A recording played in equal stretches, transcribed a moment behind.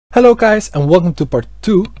Hello guys, and welcome to part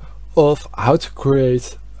 2 of how to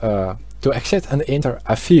create, to exit and enter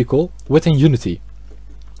a vehicle within Unity.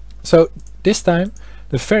 So this time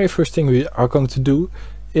the very first thing we are going to do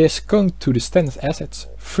is going to the standard assets,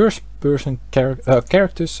 first person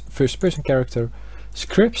characters, first person character,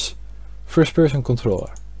 scripts, first person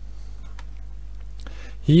controller.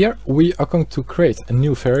 Here we are going to create a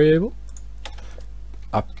new variable,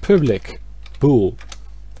 a public bool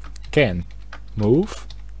can move,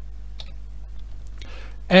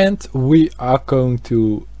 and we are going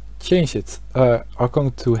to change it, are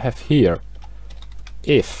going to have here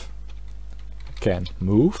if can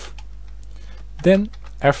move, then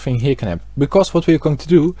everything here can happen. Because what we're going to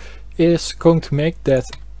do is going to make that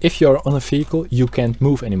if you're on a vehicle you can't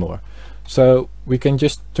move anymore. So we can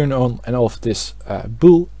just turn on and off this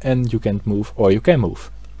bool and you can't move, or you can move.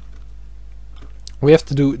 We have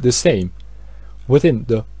to do the same within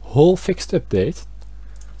the whole fixed update.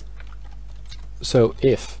 So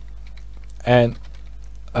if, and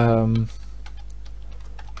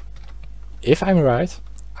if I'm right,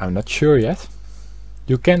 I'm not sure yet,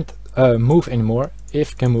 you can't move anymore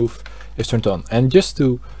if can move is turned on. And just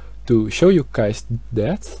to show you guys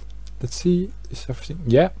that, let's see, is everything,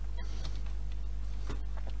 yeah,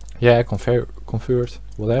 convert,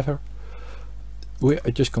 whatever. We are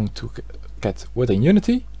just going to get within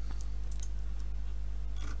Unity.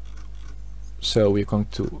 So we're going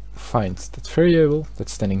to find that variable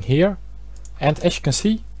that's standing here, and as you can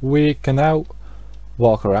see we can now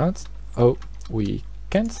walk around. Oh, we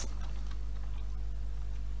can't.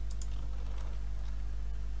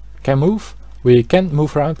 Can move. We can't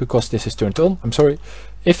move around because this is turned on. I'm sorry.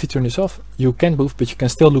 If you turn this off you can move, but you can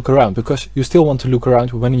still look around because you still want to look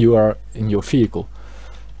around when you are in your vehicle.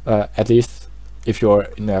 At least if you're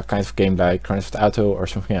in a kind of game like Grand Theft Auto or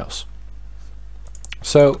something else.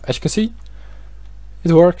 So as you can see,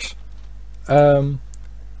 it works. You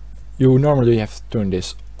normally have to turn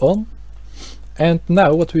this on. And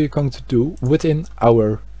now what we're going to do within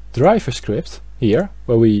our driver script here,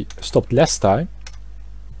 where we stopped last time,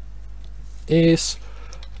 is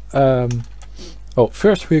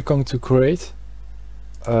first we're going to create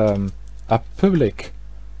a public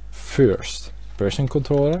first person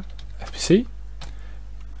controller FPC,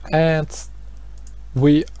 and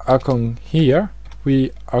we are going here, we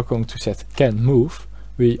are going to set can move.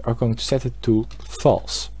 We are going to set it to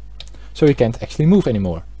false, so we can't actually move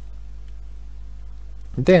anymore.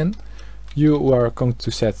 Then you are going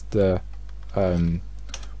to set the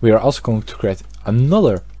we are also going to create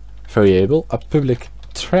another variable, a public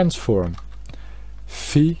transform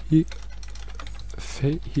vehicle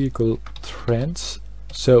trans,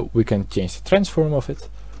 so we can change the transform of it.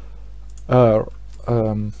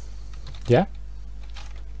 Yeah,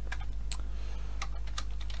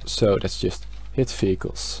 so that's just hit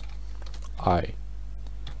vehicles I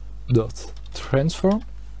dot transform,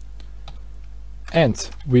 and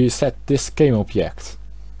we set this game object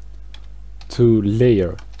to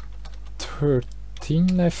layer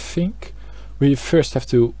 13, I think. We first have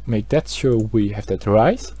to make that sure we have that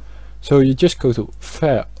right. So you just go to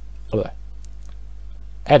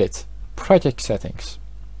edit project settings,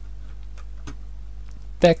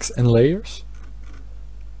 text and layers,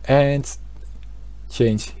 and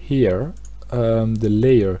change here the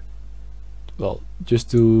layer, well,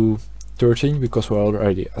 just to 13 because we're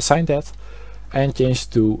already assigned that, and change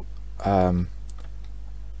to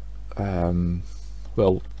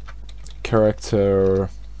well, character,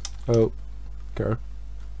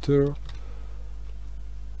 character,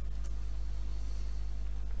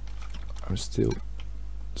 I'm still,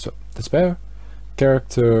 so that's better,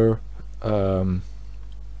 character,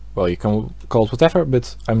 well, you can call it whatever,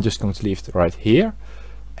 but I'm just going to leave it right here.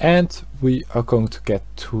 And we are going to get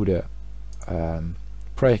to the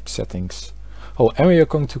project settings. Oh, and we are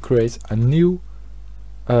going to create a new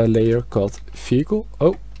layer called vehicle.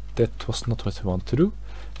 Oh, that was not what I want to do.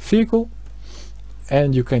 Vehicle.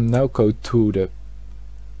 And you can now go to the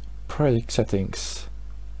project settings,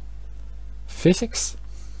 physics.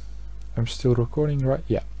 I'm still recording, right?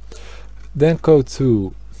 Yeah. Then go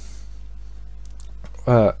to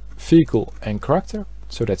vehicle and character.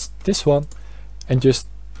 So that's this one. And just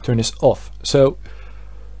turn this off. So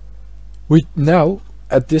we now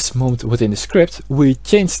at this moment within the script we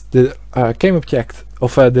changed the game object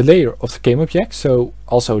of the layer of the game object, so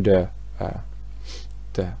also the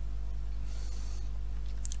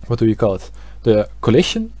what do you call it, the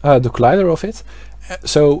collision, the collider of it,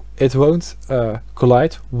 so it won't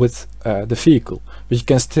collide with the vehicle, but you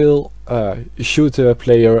can still shoot a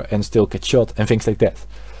player and still get shot and things like that.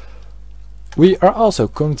 We are also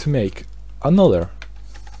going to make another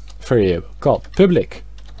variable called public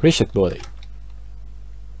rigid body,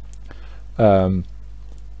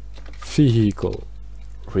 vehicle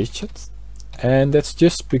rigid, and that's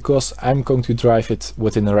just because I'm going to drive it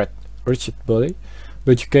within a rigid body,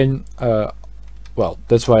 but you can well,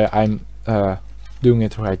 that's why I'm doing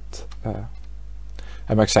it right.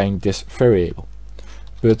 I'm assigning this variable,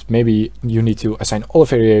 but maybe you need to assign all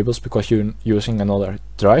the variables because you're using another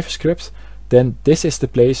driver script. Then this is the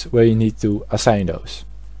place where you need to assign those.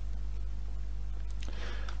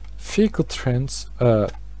 Vehicle trans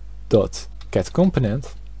dot get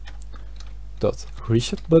component dot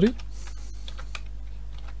rigid body,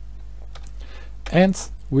 and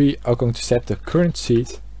we are going to set the current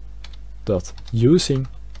seat dot using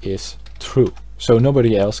is true, so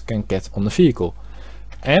nobody else can get on the vehicle.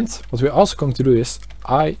 And what we're also going to do is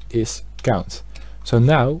I is count. So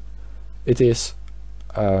now it is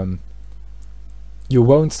you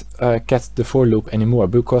won't get the for loop anymore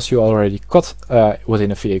because you already got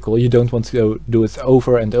within a vehicle. You don't want to do it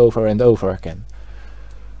over and over and over again.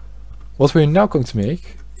 What we're now going to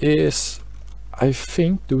make is, I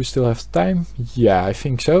think, do we still have time? Yeah, I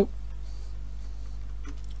think so.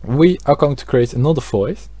 We are going to create another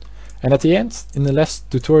void, and at the end, in the last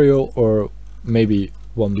tutorial, or maybe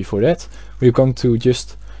one before that, we're going to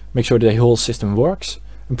just make sure the whole system works.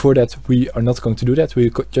 And for that, we are not going to do that.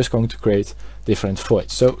 We're just going to create different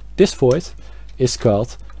voids. So this void is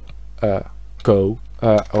called go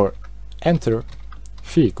or enter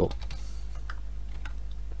vehicle.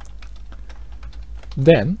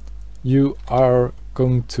 Then you are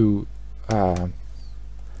going to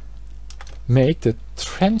make the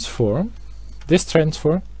transform, this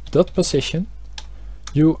transform dot position.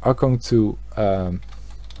 You are going to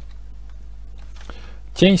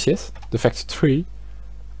change it, the factor 3,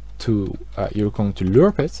 to you're going to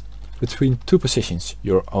lerp it between two positions,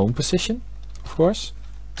 your own position, of course,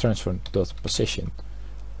 transform dot position,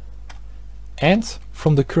 and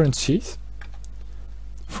from the current seat,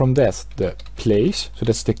 from that the place, so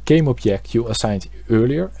that's the game object you assigned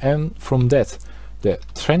earlier, and from that the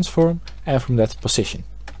transform, and from that position.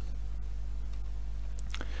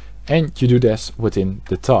 And you do this within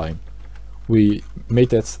the time. We made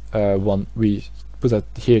that one, we put that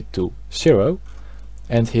here to 0,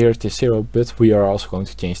 and here it is 0, but we are also going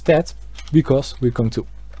to change that because we're going to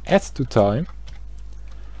add to time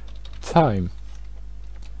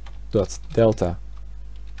dot delta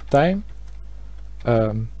time,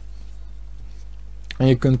 and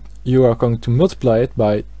you are going to multiply it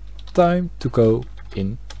by time to go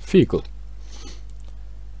in vehicle.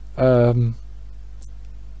 You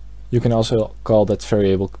can also call that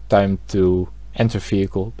variable time to enter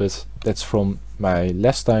vehicle, but that's from my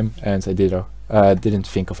last time and I didn't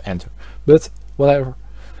think of enter, but whatever.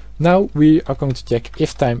 Now we are going to check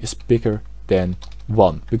if time is bigger than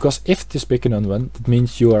 1, because if it is bigger than 1, that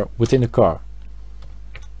means you are within the car.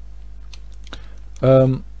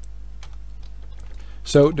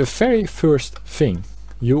 So the very first thing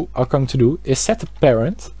you are going to do is set the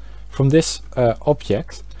parent from this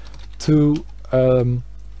object to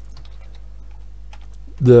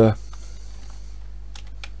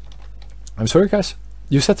I'm sorry guys,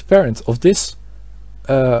 you set the parent of this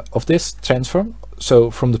transform,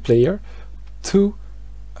 so from the player, to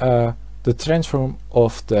the transform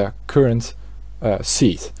of the current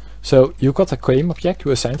seat. So you got a claim object,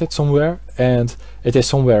 you assigned it somewhere, and it is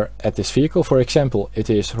somewhere at this vehicle. For example, it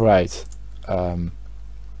is right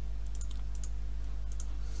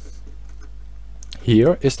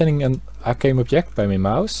here is standing a claim object by my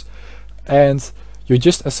mouse, and you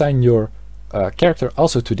just assign your character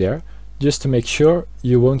also to there, just to make sure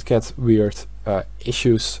you won't get weird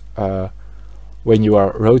issues when you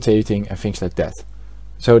are rotating and things like that.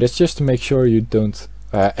 So that's just to make sure you don't,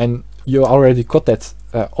 and you already got that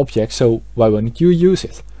object, so why wouldn't you use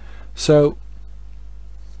it? So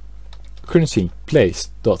currency place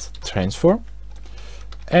dot transform,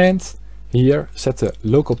 and here set the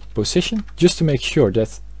local position, just to make sure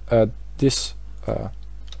that this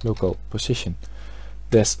local position,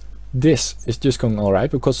 this is just going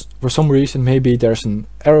alright, because for some reason maybe there's an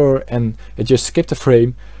error and it just skipped a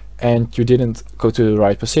frame and you didn't go to the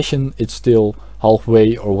right position, it's still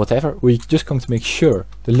halfway or whatever. We're just going to make sure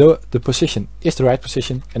the position is the right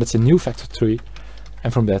position, and it's a new factor 3,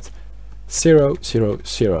 and from that 0 0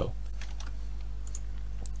 0.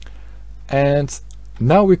 And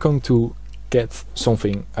now we're going to get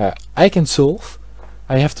something I can solve,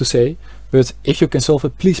 I have to say, but if you can solve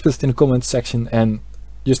it, please put it in the comments section and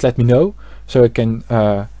just let me know, so I can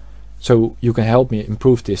so you can help me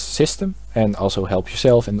improve this system and also help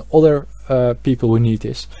yourself and other people who need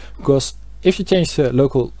this. Because if you change the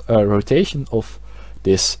local rotation of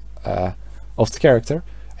this of the character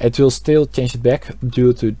it will still change it back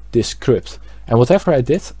due to this script. And whatever I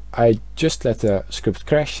did, I just let the script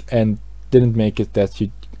crash and didn't make it that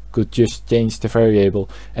you could just change the variable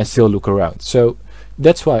and still look around. So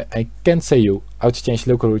that's why I can't say you how to change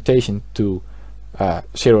local rotation to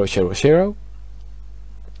 0, 0, 0,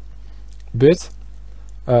 but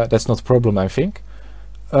that's not a problem, I think.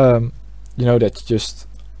 You know, that's just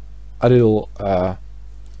a little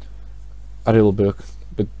bug,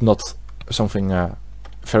 but not something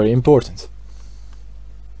very important.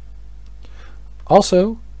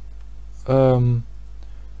 Also,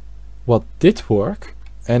 what did work,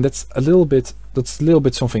 and that's a little bit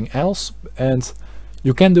something else, and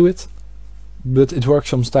you can do it, but it works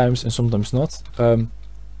sometimes and sometimes not.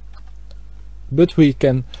 But we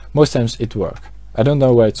can, most times it works. I don't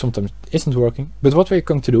know why it sometimes isn't working, but what we're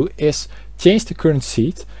going to do is change the current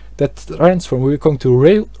seat, that transform, we're going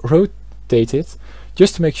to rotate it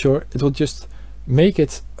just to make sure it will just make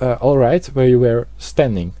it alright where you were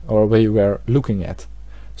standing or where you were looking at.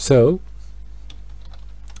 So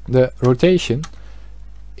the rotation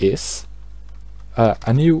is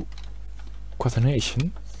a new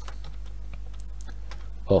coordination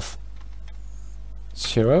of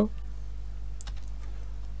 0,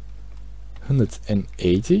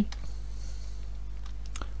 180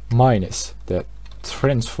 minus the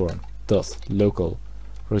transform dot local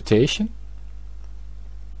rotation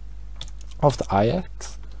of the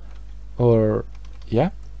I-axis, or yeah,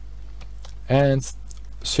 and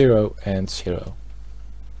 0 and 0.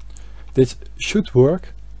 This should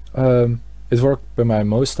work. It worked by my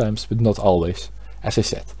most times, but not always, as I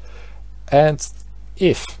said. And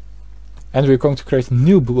if, and we're going to create a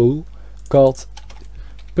new bool called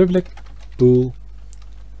public bool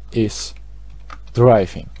is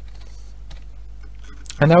driving.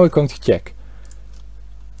 And now we're going to check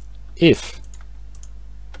if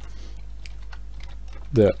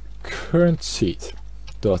the current seat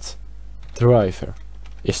dot driver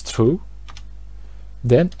is true,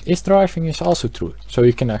 then is driving is also true, so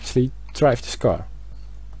you can actually drive this car.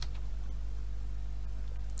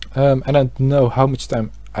 I don't know how much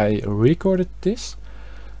time I recorded this,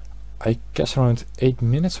 I guess around 8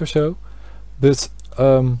 minutes or so, but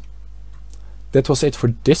that was it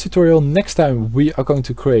for this tutorial. Next time we are going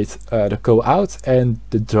to create the go out and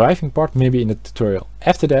the driving part, maybe in the tutorial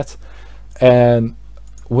after that. And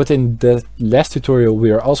within the last tutorial we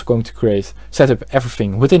are also going to set up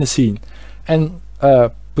everything within the scene and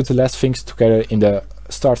put the last things together in the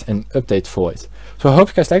start and update void. So I hope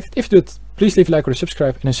you guys liked it. If you did, please leave a like or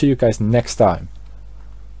subscribe, and I'll see you guys next time.